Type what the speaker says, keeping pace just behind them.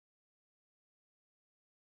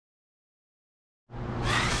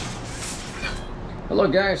Hello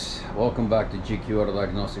guys, welcome back to GQ Auto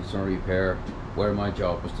Diagnostics and Repair, where my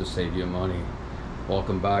job is to save you money.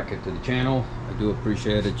 Welcome back to the channel. I do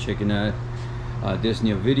appreciate it checking out this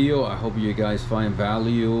new video. I hope you guys find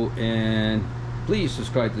value, and please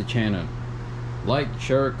subscribe to the channel, like,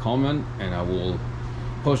 share, comment, and I will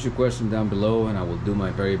post your question down below, and I will do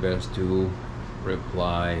my very best to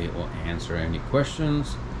reply or answer any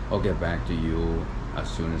questions. I'll get back to you as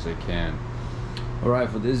soon as I can. Alright,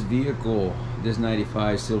 for this vehicle, this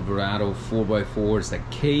 95 Silverado 4x4, it's a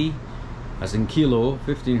K as in kilo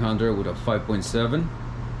 1500 with a 5.7.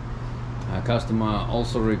 Customer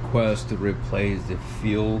also requests to replace the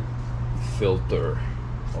fuel filter.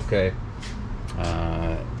 Okay,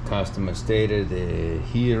 customer stated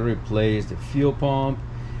he replaced the fuel pump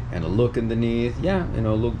and a look underneath. Yeah, you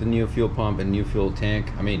know, look, the new fuel pump and new fuel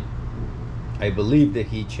tank. I mean, I believe that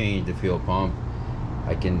he changed the fuel pump.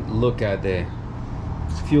 I can look at the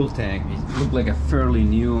fuel tank. It looked like a fairly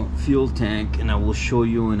new fuel tank, and I will show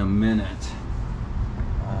you in a minute.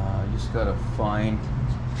 Just gotta find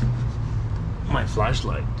my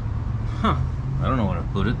flashlight. I don't know where to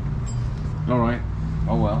put it. All right,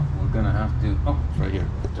 oh well, we're gonna have to. Oh, it's right here.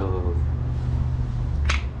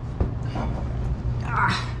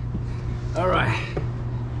 All right,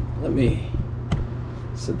 let me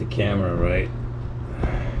set the camera right.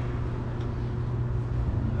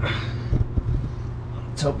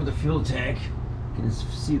 Top of the fuel tank, you can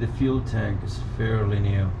see the fuel tank is fairly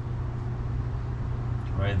new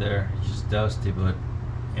right there. It's just dusty, but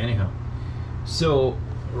anyhow, so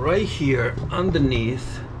right here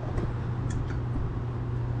underneath,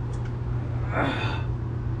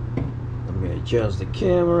 let me adjust the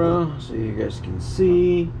camera so you guys can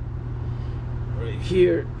see right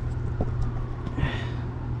here.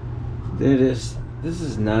 This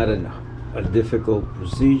is not a difficult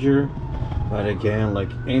procedure. But again,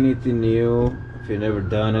 like anything new, if you've never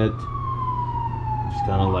done it, it's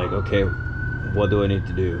kind of like, okay, what do I need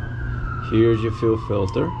to do? Here's your fuel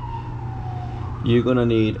filter. You're gonna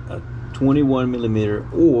need a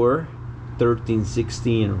 21mm or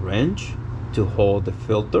 13/16 wrench to hold the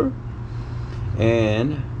filter,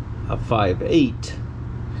 and a 5/8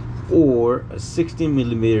 or a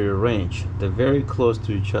 16mm wrench. They're very close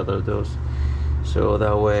to each other, those. So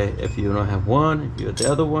that way, if you don't have one, if you have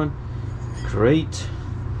the other one, great.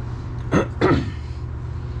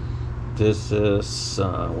 This is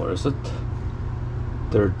where is it?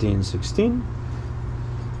 13/16.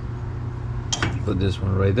 Put this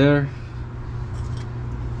one right there.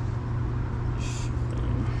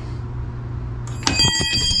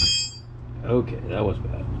 Okay, that was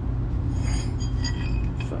bad.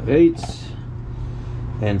 5/8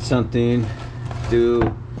 and something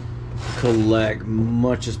to collect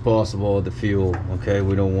much as possible of the fuel. Okay,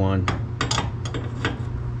 we don't want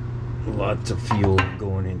lots of fuel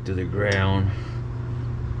going into the ground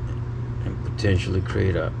and potentially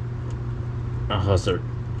create a hazard.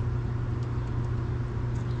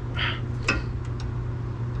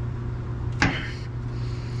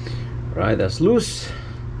 Right, that's loose.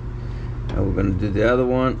 Now we're gonna do the other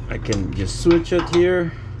one. I can just switch it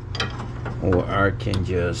here, or I can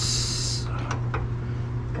just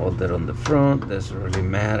hold it on the front. Doesn't really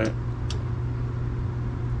matter.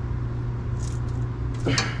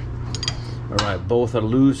 Alright, both are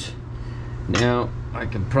loose. Now I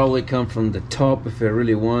can probably come from the top if I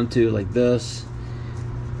really want to, like this.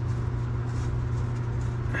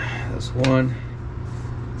 That's one.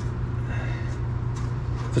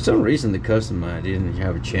 For some reason the customer didn't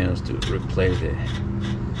have a chance to replace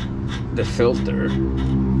the filter.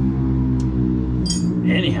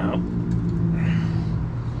 Anyhow.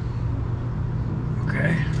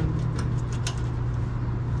 Okay.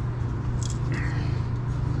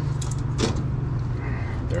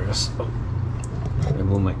 Oh, I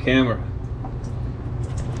move my camera.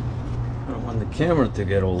 I don't want the camera to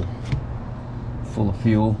get all full of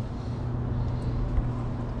fuel.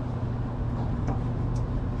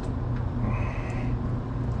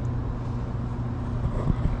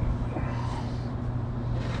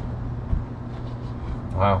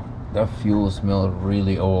 Wow, that fuel smells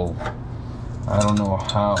really old. I don't know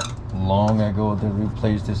how long ago they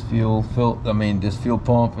replaced this fuel pump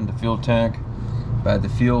and the fuel tank. But the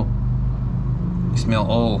fuel smell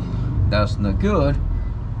old. That's not good,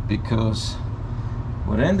 because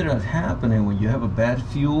what ended up happening when you have a bad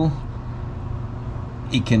fuel,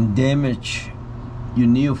 it can damage your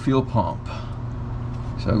new fuel pump.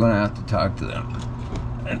 So I'm gonna have to talk to them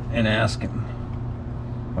and ask him.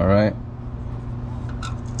 All right,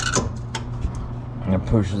 I'm gonna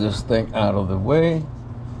push this thing out of the way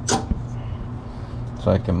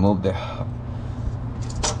so I can move the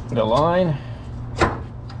line.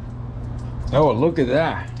 Oh, look at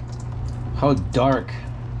that. How dark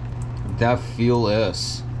that fuel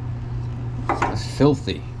is. It's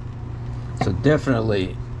filthy. So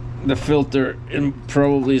definitely the filter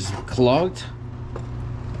probably is clogged.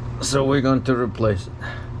 So we're going to replace it.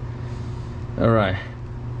 All right.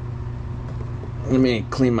 Let me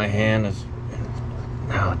clean my hand.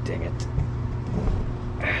 Oh, dang it.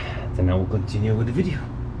 Then I will continue with the video.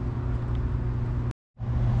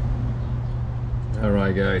 All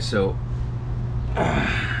right, guys. So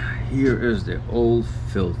here is the old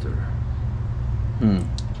filter.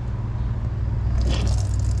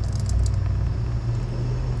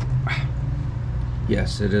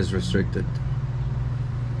 Yes, it is restricted.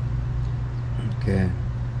 Okay.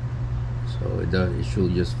 So it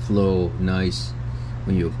should just flow nice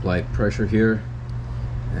when you apply pressure here.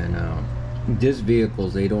 And these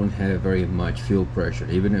vehicles, they don't have very much fuel pressure.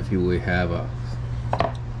 Even if we have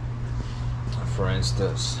for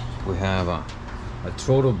instance, we have a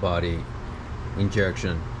throttle body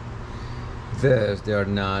injection. They are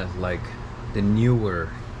not like the newer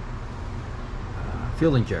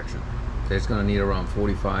fuel injection. It's gonna need around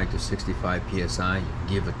 45 to 65 psi,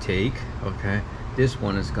 give or take. Okay, this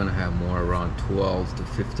one is gonna have more around 12 to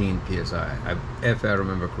 15 psi, if I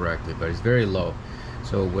remember correctly, but it's very low.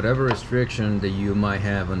 So whatever restriction that you might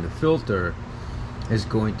have on the filter is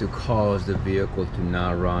going to cause the vehicle to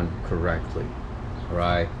not run correctly. All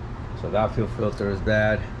right, so that fuel filter is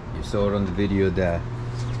bad. You saw it on the video that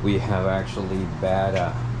we have actually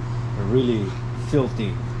bad, really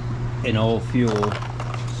filthy in all fuel.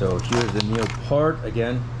 So here's the new part.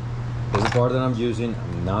 Again, this is the part that I'm using.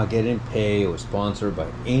 I'm not getting paid or sponsored by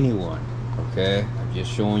anyone. Okay, I'm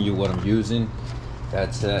just showing you what I'm using.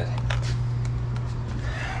 That's it.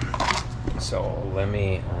 So let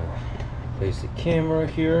me place the camera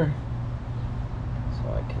here so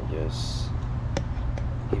I can just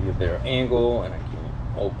give you a better angle, and I can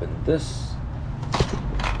open this.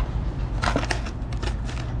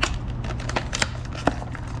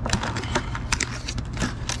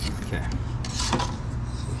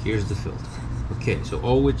 Here's the filter. Okay, so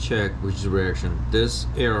always check which direction. This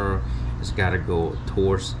arrow has got to go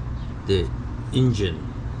towards the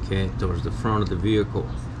engine, okay, towards the front of the vehicle.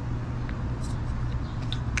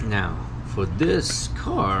 Now, for this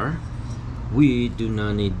car, we do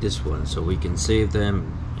not need this one, so we can save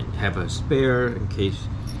them and have a spare in case,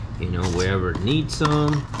 you know, we ever need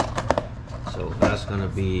some. So that's gonna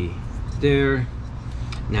be there.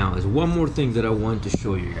 Now, there's one more thing that I want to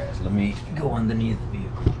show you guys. Let me go underneath the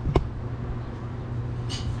vehicle.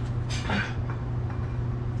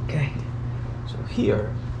 Okay, so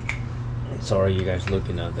here, sorry you guys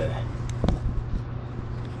looking at that.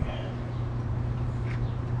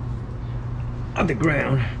 On the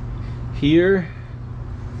ground, here,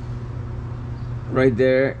 right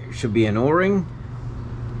there, should be an O-ring.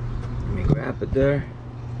 Let me grab it there.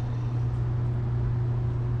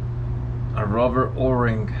 A rubber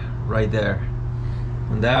O-ring right there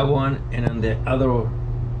on that one and on the other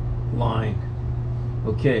line.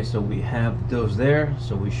 Okay, so we have those there,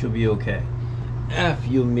 so we should be okay. If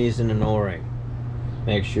you're missing an O-ring,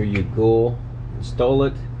 make sure you go install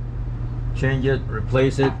it, change it,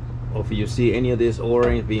 replace it. Or if you see any of these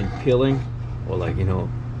O-rings being peeling or, like, you know,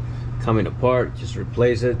 coming apart, just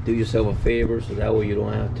replace it. Do yourself a favor so that way you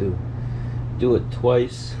don't have to do it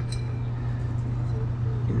twice.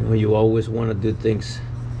 You know, you always want to do things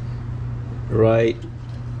right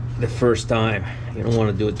the first time. You don't want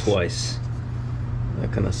to do it twice.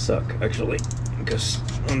 That kind of suck, actually, because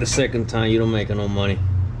on the second time you don't make no money.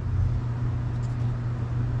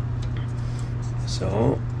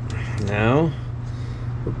 So now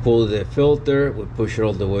we pull the filter, we push it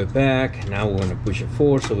all the way back. Now we're going to push it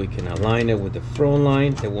forward so we can align it with the front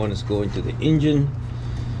line. The one is going to the engine.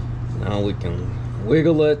 Now we can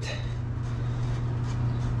wiggle it.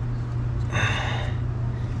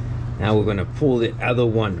 Now we're going to pull the other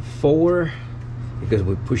one forward because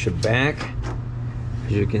we push it back,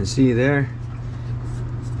 as you can see there,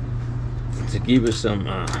 to give us some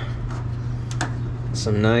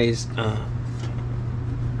nice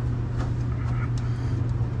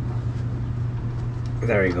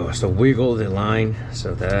there you go. So wiggle the line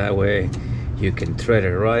so that way you can thread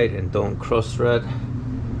it right and don't cross thread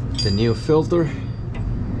the new filter.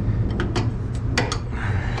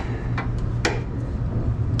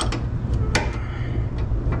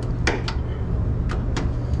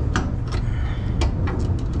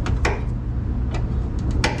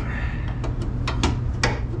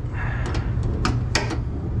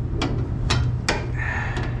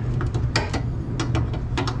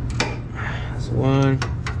 One,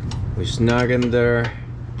 we snug in there,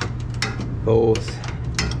 both.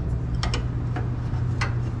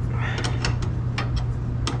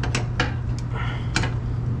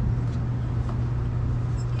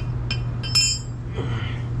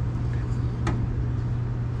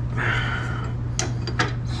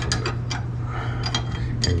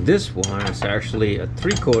 This one is actually a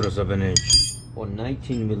 3/4 of an inch or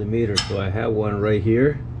 19 millimeters. So I have one right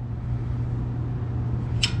here.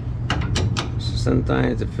 So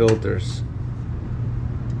sometimes the filters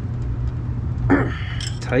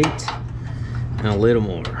tight and a little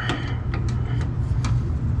more.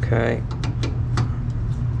 Okay.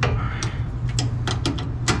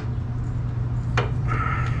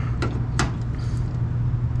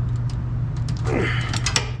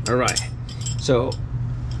 All right. So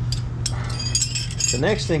the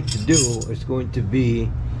next thing to do is going to be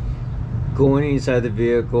going inside the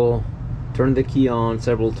vehicle, turn the key on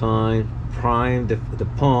several times, prime the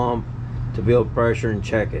pump to build pressure and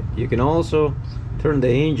check it. You can also turn the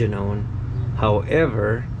engine on.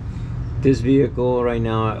 However, this vehicle right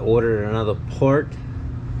now, I ordered another part.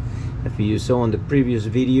 If you saw in the previous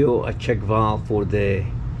video, a check valve for the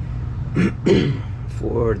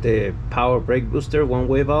for the power brake booster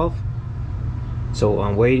one-way valve. So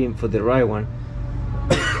I'm waiting for the right one.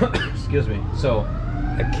 Excuse me. So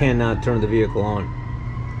I cannot turn the vehicle on.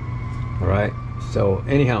 All right. So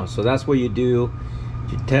anyhow, so that's what you do.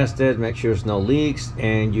 You test it, make sure there's no leaks,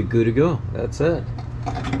 and you're good to go. That's it.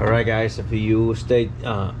 All right, guys. If you stayed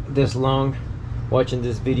this long watching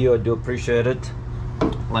this video, I do appreciate it.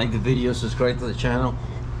 Like the video, subscribe to the channel,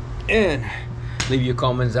 and leave your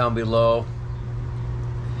comments down below.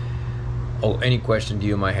 Oh, any question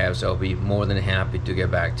you might have, so I'll be more than happy to get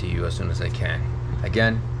back to you as soon as I can.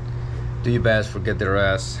 Again, do your best, forget the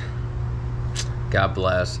rest. God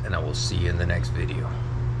bless, and I will see you in the next video.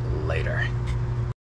 Later.